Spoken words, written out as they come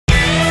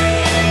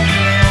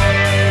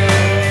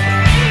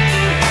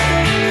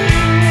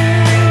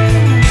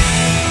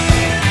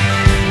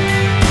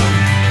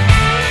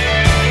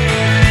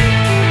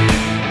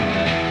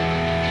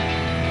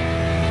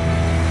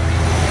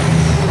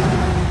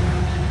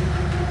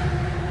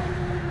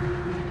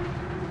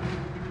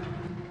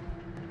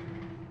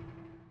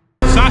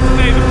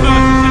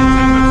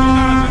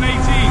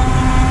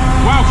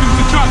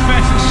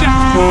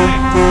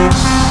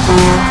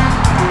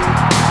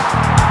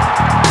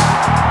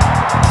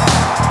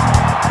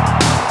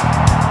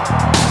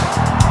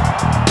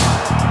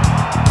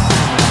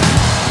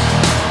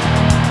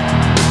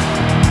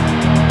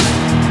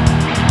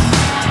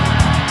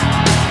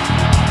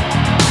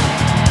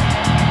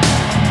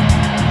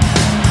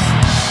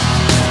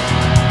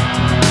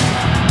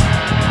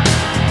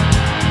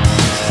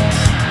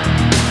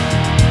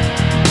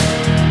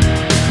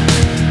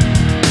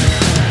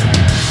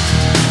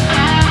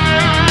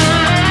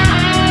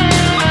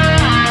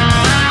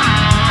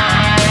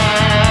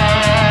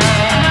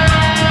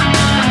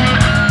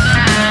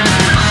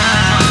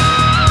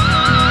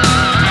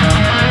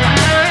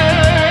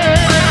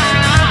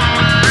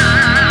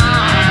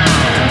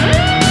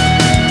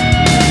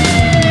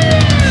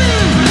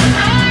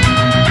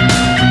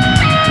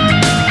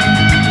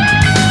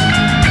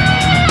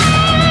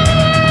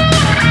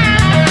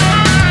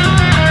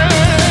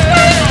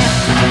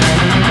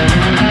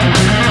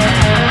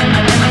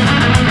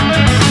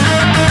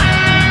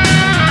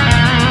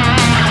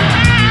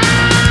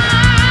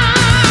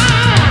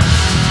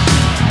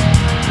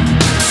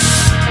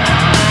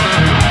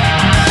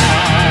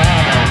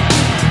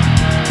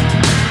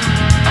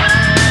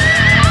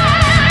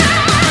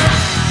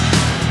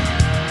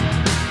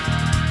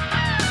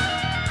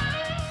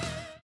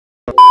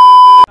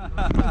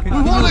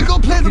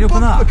you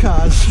open that? The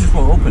cars. Just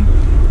won't open.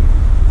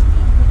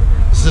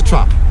 This is a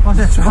trap. What's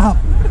a trap?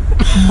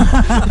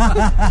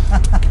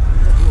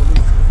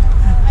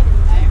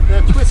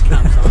 They're twist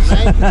cams,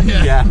 aren't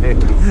they? Yeah.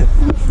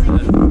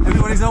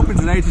 Everybody's open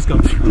today, just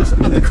gone. Just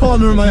at the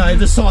corner of my eye, I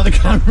just saw the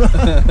camera.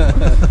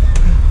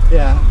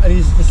 Yeah, and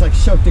he's just like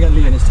shouting at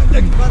Lee in his tank.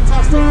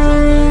 Fantastic.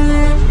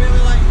 Really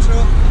like your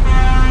truck.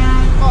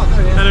 Oh,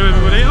 there he is. Hello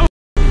everybody. Oh,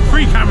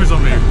 3 cameras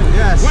on me.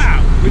 Yes.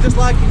 Wow. We're just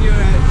liking your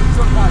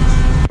truck badge.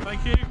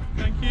 Thank you,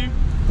 thank you.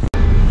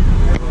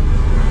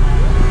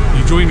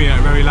 You join me at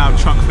a very loud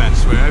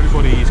Truckfest where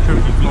everybody is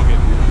currently vlogging.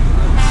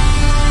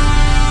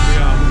 We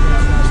are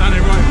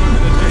standing right in front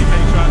of the JK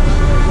trucks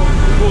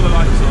with all the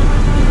lights on,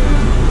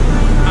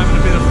 having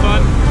a bit of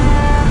fun.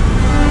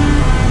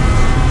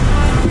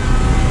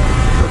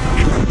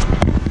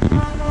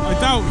 I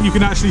doubt you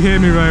can actually hear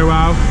me very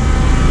well.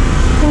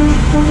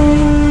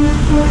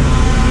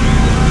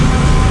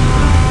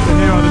 And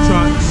here are the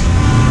trucks.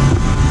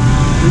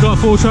 We've got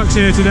 4 trucks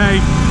here today.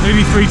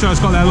 Only 3 trucks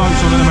got their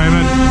lights on at the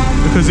moment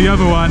because the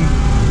other one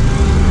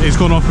is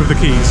gone off with the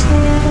keys. You're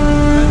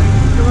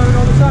running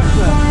all the trucks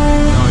there.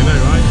 Oh, I know,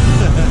 right?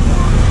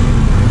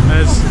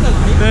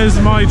 There's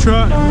my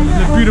truck,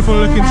 the beautiful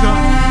looking truck.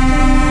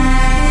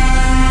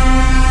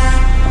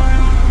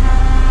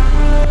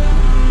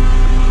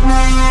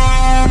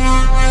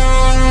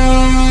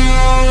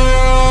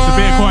 It's a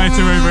bit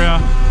quieter over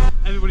here.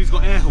 Everybody's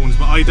got air horns,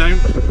 but I don't.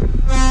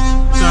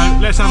 So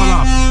let's have a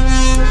laugh.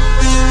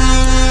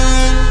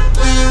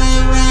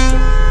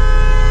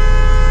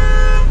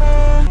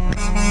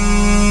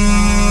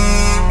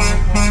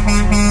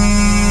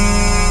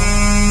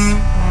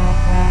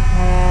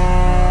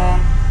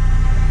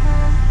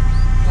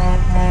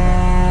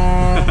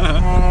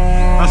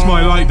 That's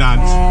my light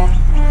dance.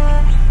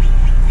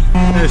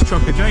 There's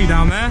Trucker J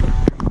down there.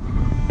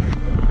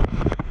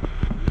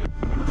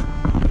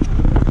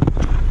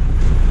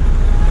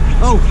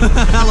 Oh,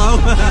 hello.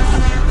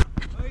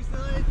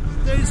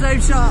 Doing the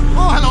same shot.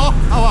 Oh, hello.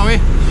 How are we?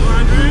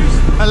 Andrews.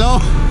 Hello.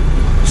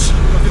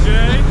 Trucker J.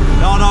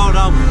 No, I'm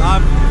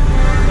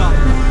not.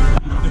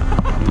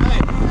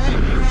 Hey.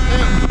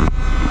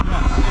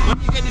 When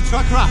you get your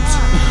truck wrapped?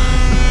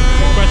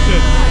 Good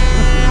question.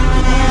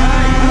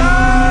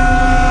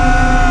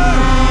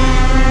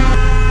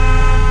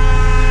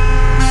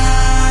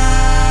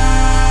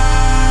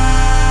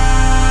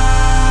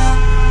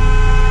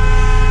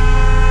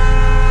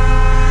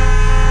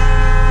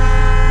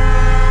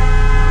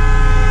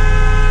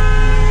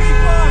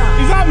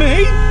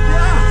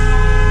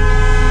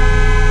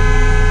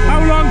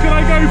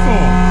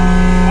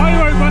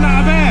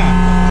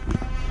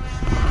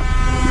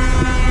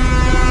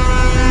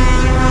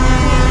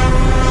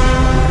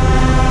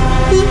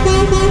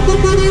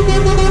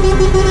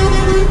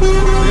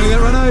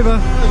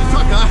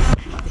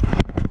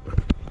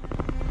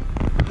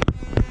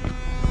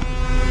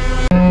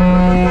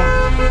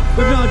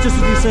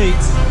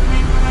 Seats.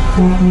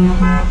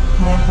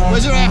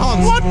 Where's your air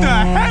horns? What the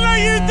hell are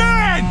you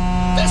doing?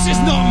 This is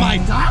not my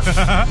daft.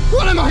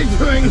 What am I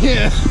doing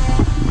here?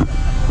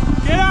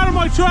 Get out of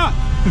my truck.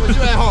 Where's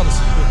your air horns?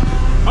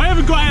 I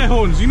haven't got air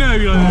horns, you know.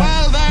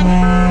 Well then.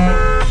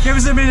 Give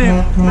us a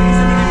minute.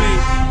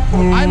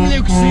 I'm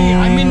Luke C.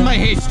 I'm in my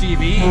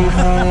HTV.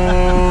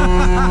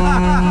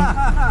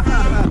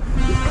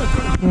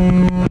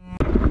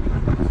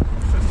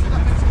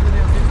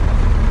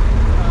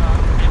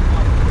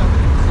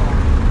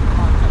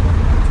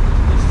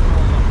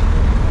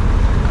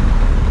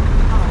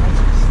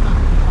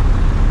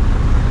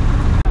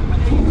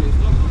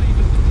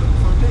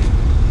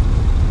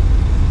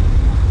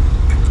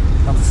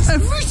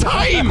 Every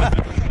time!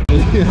 Do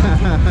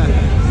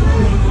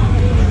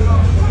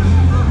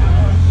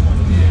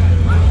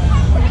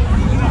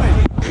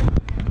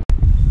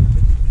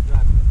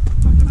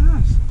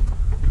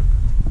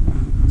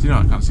you know I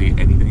can't see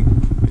anything?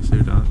 It's so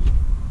dark.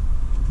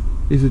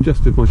 He's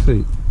adjusted my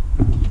seat.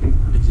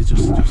 Is it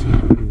just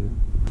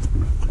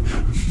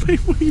Wait,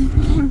 what are you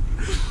doing?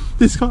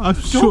 This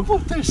can't. Don't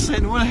put this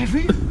in,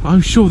 whatever.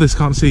 I'm sure this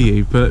can't see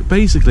you, but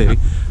basically,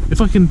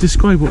 if I can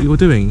describe what you're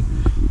doing.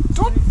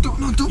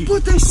 Don't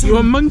put this in. You're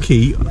a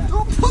monkey.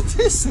 Don't put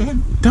this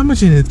in.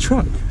 Damaging the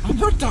truck. I'm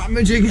not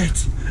damaging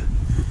it.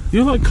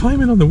 You're like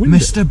climbing on the window.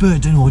 Mr.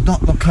 Burdenwood,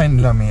 not the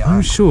kind of me.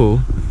 I'm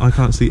sure I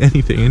can't see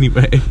anything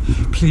anyway.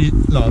 Please,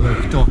 no,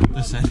 look, don't put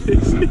this in.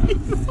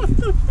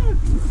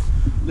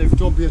 Luke,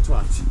 don't be a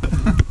twat.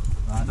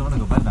 I don't want to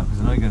go bed now because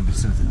I know you're going to be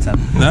soon at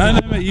 10.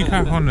 No, mate, you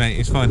carry on, mate.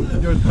 It's fine.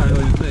 You're as paranoid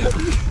as me.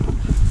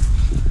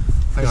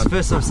 It's the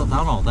first time I've sat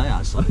down all day,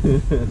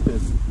 actually.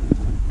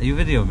 Are you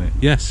videoing me?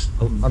 Yes.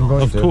 I'm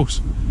going of to.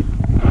 course.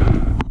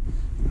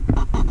 I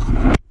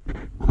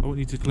want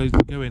you to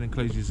go in and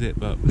close your zip,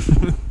 but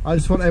I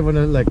just want everyone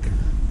to like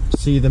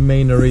see the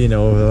main arena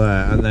over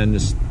there and then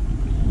just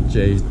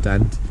Jay's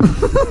dent.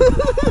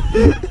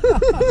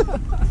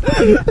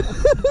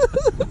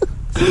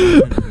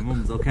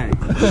 Mum's okay.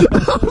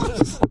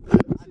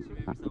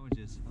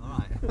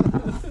 Alright.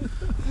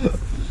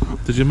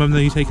 Does your mum know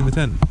you taking the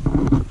tent?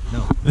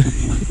 No.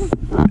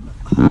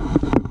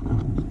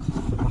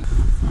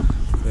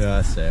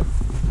 Yeah, same.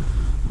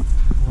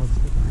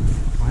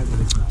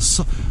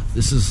 So,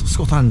 this is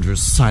Scott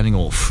Andrews signing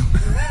off.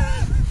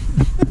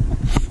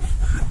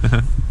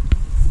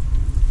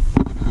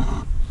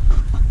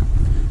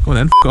 Go on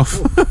then, f***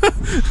 off.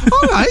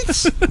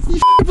 Alright!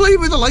 You play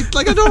with the light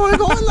like I know what I'm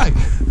going like.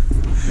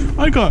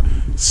 I got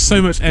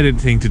so much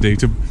editing to do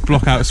to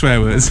block out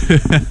swear words.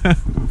 I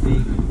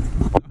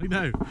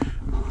know.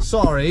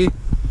 Sorry,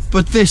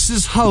 but this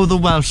is how the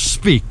Welsh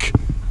speak.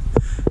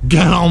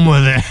 Get on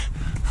with it.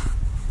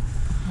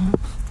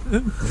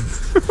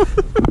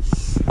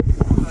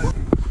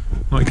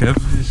 Right, Kev.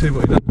 Did you see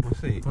what he done to my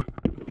seat?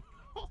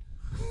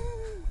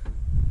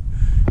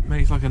 Mate,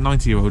 he's like a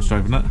 90-year-old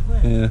driving that.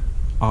 Yeah.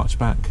 Arch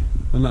back.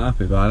 I'm not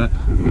happy about it.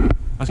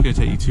 That's going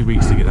to take you 2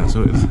 weeks to get that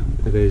sorted.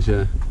 It is,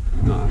 yeah.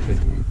 Not happy.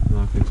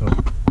 Not happy at all.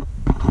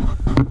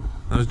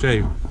 That was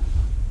Jay.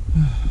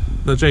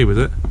 That Jay, was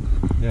it?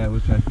 Yeah, it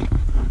was Jay.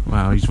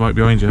 Wow, he's right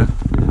behind you. Yeah.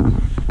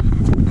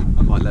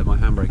 I might let my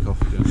handbrake off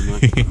during the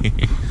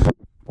night.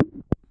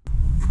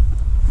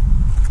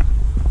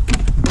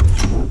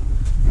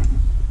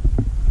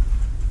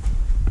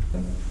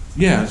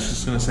 Yeah, I was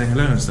just going to say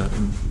hello and stuff.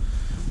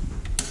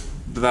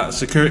 But that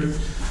security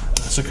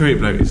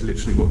bloke is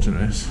literally watching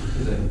us.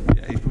 Is it?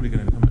 Yeah, he's probably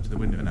going to come up to the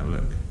window and have a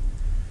look.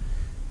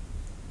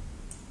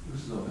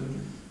 This is not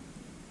open.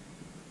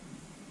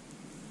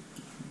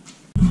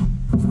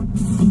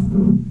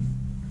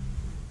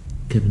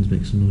 Kevin's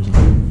making some noise.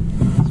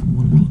 It's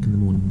 1 o'clock in the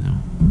morning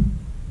now.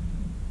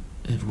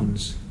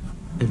 Everyone's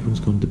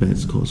gone to bed.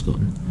 Scott's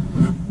gone.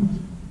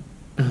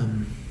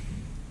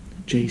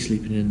 Jay's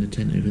sleeping in the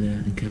tent over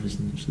there, and Kevin's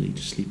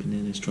just sleeping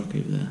in his truck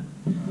over there.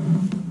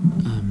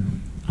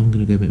 I'm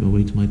gonna go make my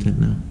way to my tent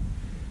now.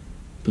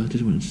 But I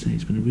just wanted to say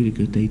it's been a really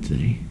good day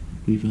today.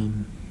 We've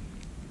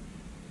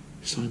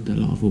signed a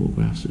lot of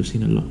autographs. We've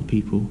seen a lot of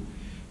people.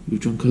 We've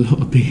drunk a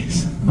lot of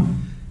beers.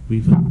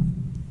 We're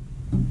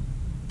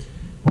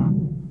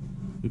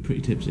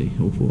pretty tipsy,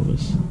 all 4 of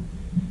us,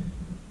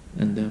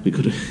 and we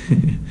got to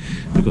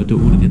we got to do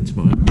it all again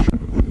tomorrow.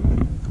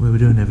 Where we're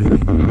doing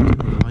everything. Turn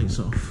the lights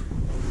off.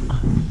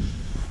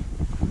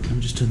 Can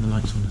we just turn the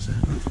lights on a sec?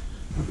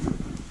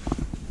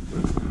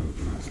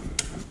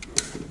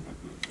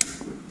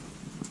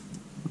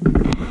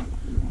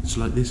 So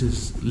like this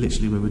is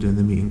literally where we're doing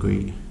the meet and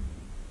greet.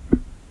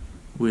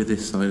 We're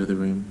this side of the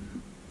room,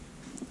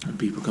 and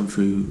people come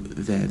through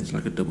there. There's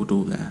like a double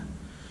door there,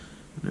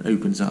 and it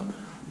opens up.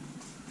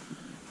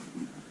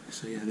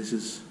 So yeah, this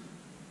is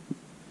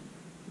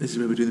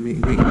where we're doing the meet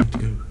and greet. We have to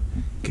go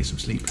get some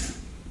sleep.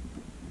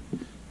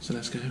 So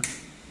let's go.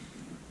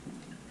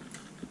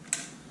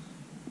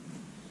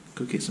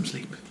 Go get some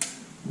sleep.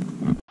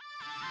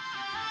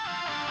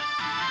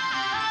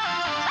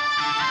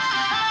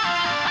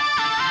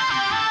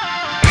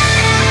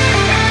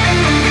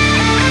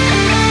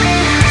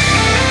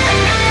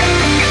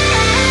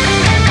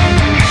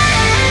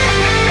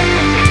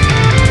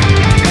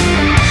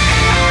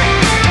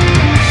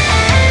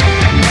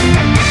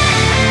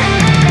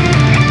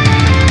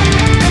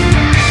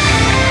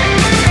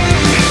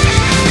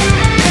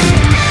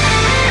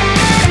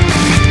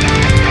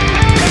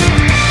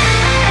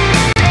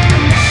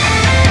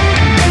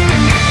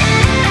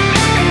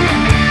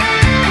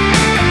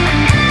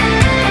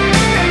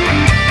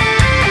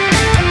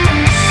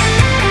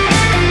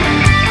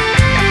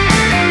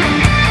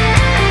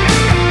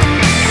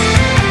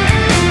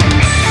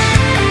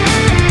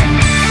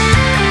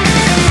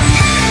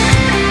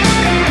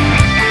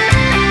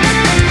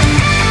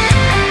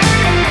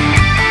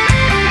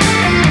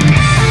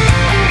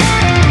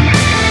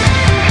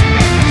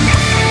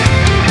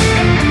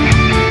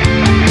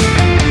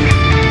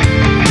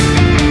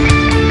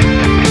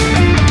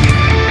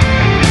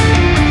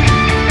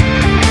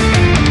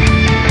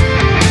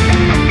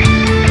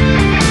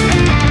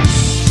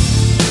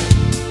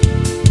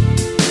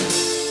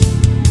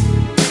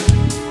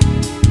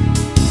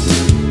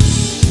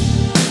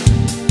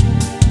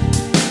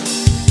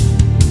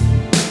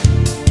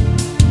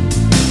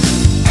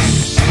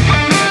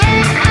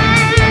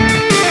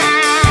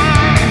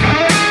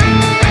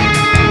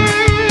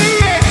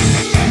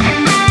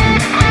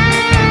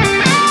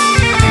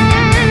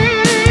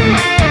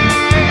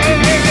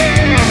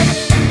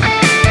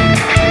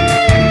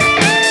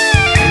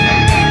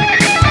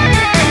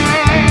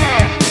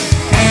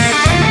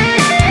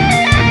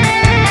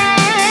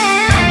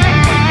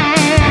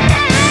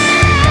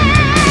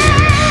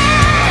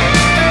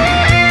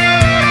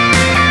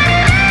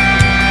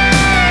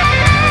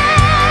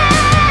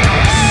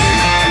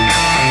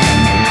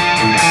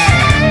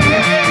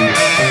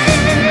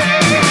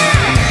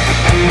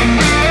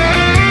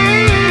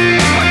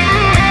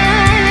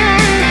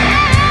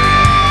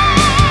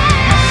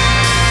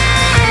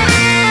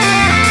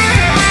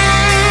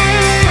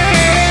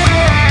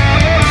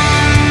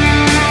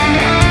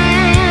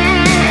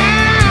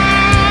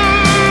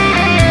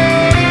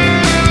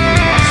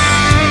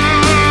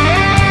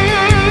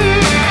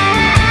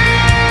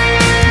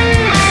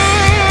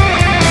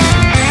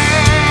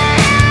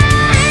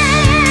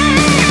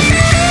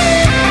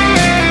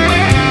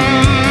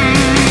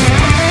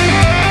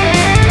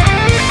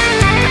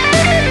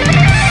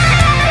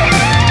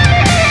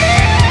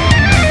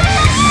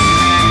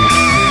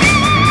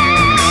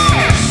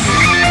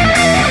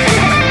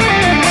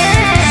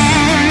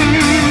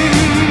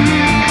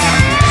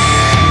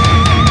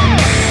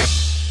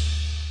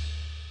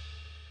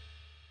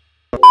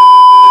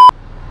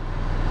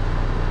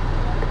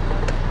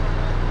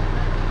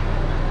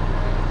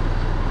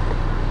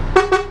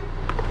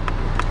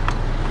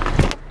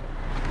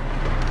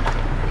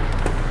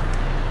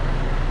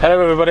 Hello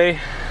everybody,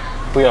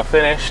 we are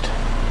finished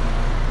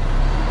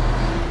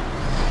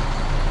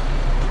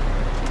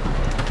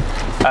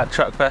at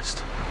Truckfest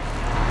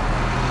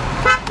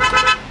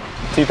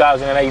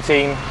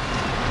 2018.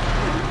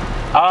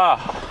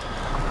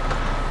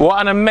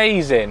 What an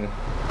amazing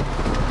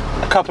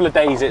couple of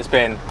days it's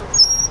been.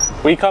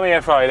 We come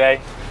here Friday,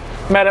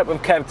 met up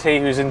with Kev T,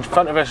 who's in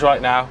front of us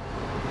right now.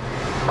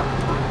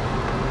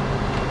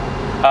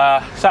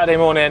 Saturday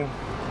morning,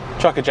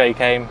 Trucker J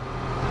came,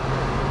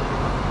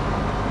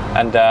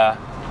 and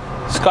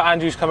Scott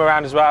Andrews come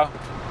around as well.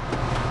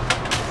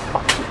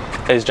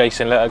 There's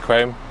Jason Litter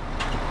Chrome,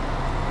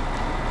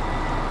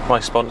 my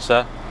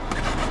sponsor.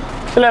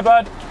 Hello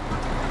bud.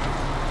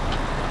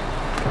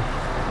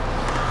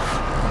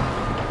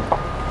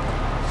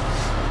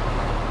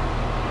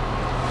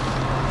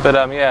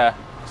 But yeah,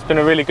 it's been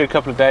a really good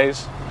couple of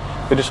days.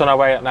 We're just on our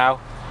way up now.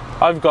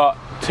 I've got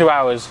 2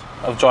 hours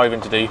of driving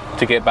to do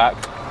to get back.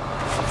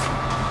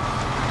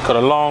 Got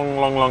a long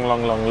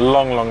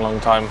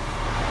time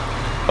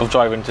of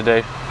driving to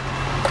do.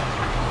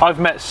 I've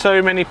met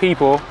so many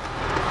people.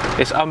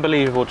 It's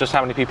unbelievable just how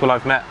many people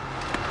I've met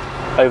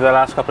over the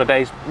last couple of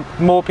days.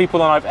 More people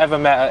than I've ever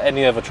met at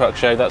any other truck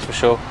show, that's for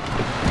sure.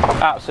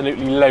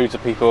 Absolutely loads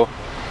of people.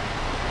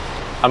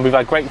 And we've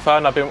had great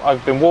fun.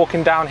 I've been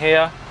walking down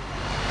here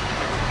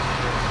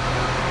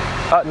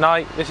at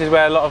night. This is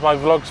where a lot of my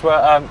vlogs were,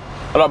 a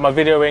lot of my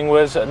videoing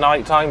was at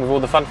night time with all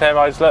the fun fair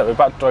rides. Look, we're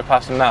about to drive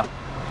past them now.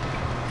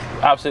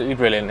 Absolutely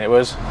brilliant it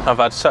was. I've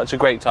had such a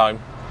great time.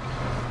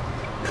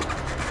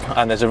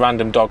 And there's a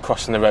random dog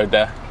crossing the road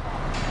there.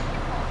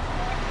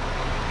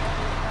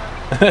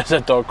 There's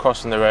a dog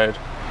crossing the road.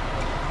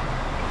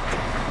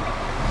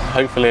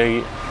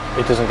 Hopefully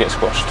it doesn't get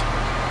squashed.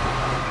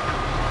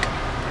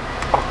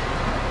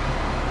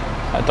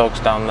 That dog's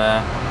down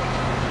there.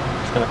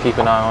 Just gonna keep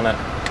an eye on it.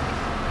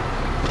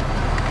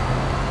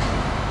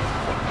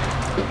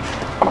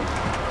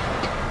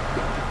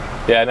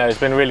 Yeah, no, it's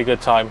been a really good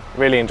time.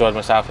 Really enjoyed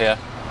myself here.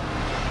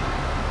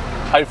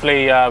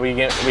 Hopefully we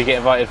get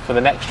invited for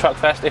the next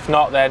Truckfest. If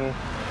not, then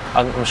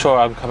I'm sure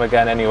I'll come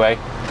again anyway.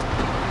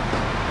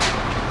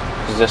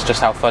 That's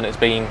just how fun it's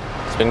been.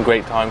 It's been a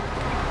great time.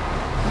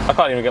 I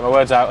can't even get my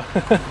words out.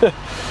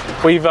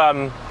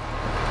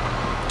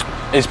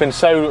 It's been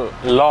so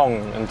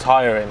long and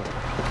tiring.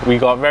 We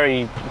got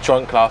very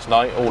drunk last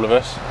night, all of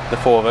us, the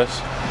four of us.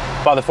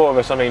 By the four of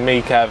us, I mean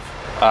me, Kev,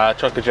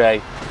 Trucker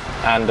J,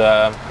 and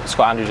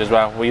Scott Andrews as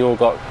well. We all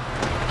got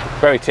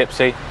very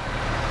tipsy.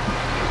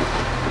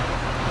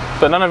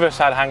 But none of us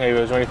had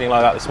hangovers or anything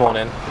like that this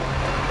morning.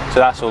 So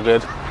that's all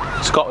good.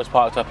 Scott was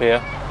parked up here.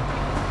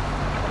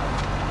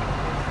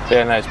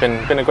 Yeah, no, it's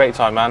been a great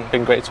time, man.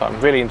 Been a great time.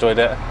 Really enjoyed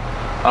it.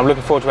 I'm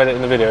looking forward to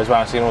editing the video as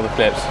well and seeing all the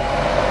clips.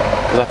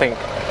 Because I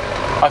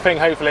think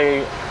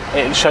hopefully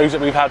it shows that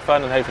we've had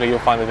fun, and hopefully you'll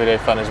find the video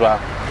fun as well.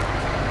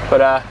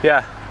 But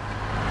yeah.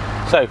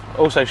 So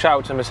also shout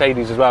out to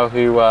Mercedes as well,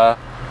 who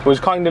was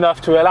kind enough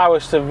to allow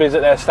us to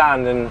visit their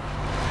stand, and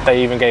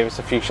they even gave us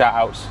a few shout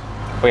outs.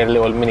 We had a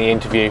little mini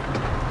interview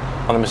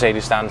on the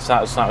Mercedes stand, so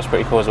that was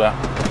pretty cool as well.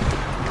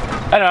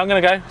 Anyway, I'm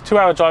going to go. 2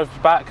 hour drive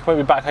back. Won't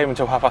be back home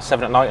until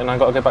 7:30 at night, and I've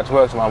got to go back to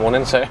work tomorrow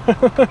morning, so...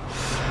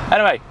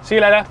 Anyway, see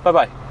you later.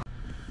 Bye-bye.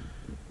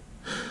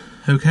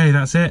 Okay,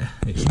 that's it.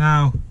 It's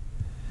now...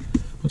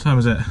 What time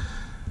is it?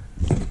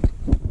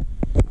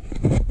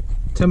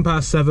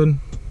 7:10.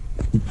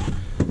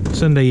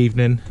 Sunday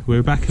evening.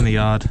 We're back in the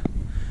yard.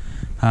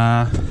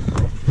 We're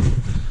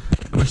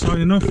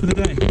signing off for the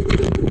day.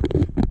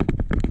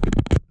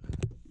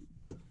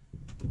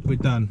 We're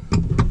done.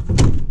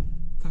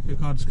 Taco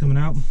card's coming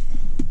out.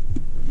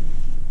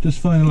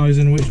 Just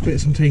finalising which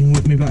bits I'm taking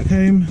with me back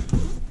home.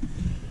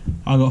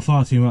 I got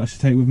far too much to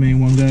take with me in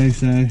one go,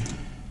 so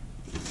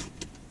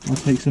I'll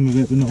take some of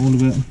it, but not all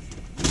of it.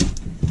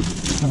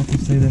 That can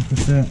stay there for a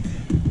sec.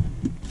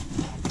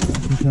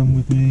 That can come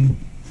with me.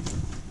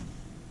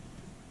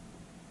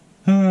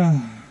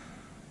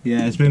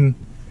 Yeah, it's been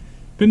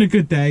a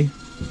good day.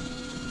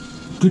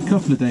 Good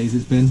couple of days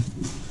it's been,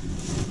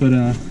 but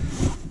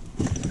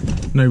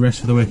no rest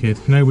for the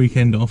wicked. No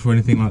weekend off or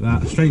anything like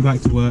that. Straight back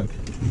to work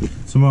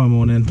tomorrow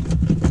morning.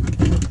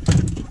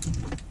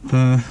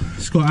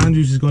 Scott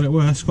Andrews has got it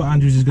worse. Scott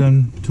Andrews is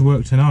going to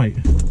work tonight,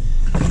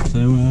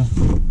 so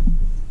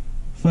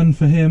fun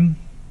for him.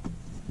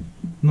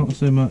 Not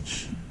so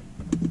much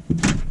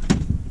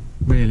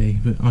really,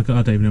 but I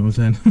don't even know what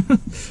I'm saying.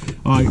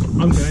 Alright,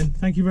 I'm going.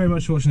 Thank you very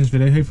much for watching this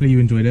video. Hopefully you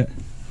enjoyed it.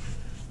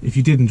 If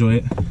you did enjoy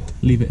it,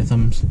 leave it a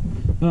thumbs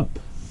up,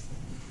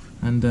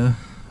 and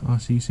I'll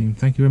see you soon.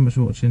 Thank you very much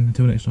for watching.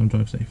 Until next time,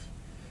 drive safe.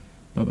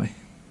 Bye bye.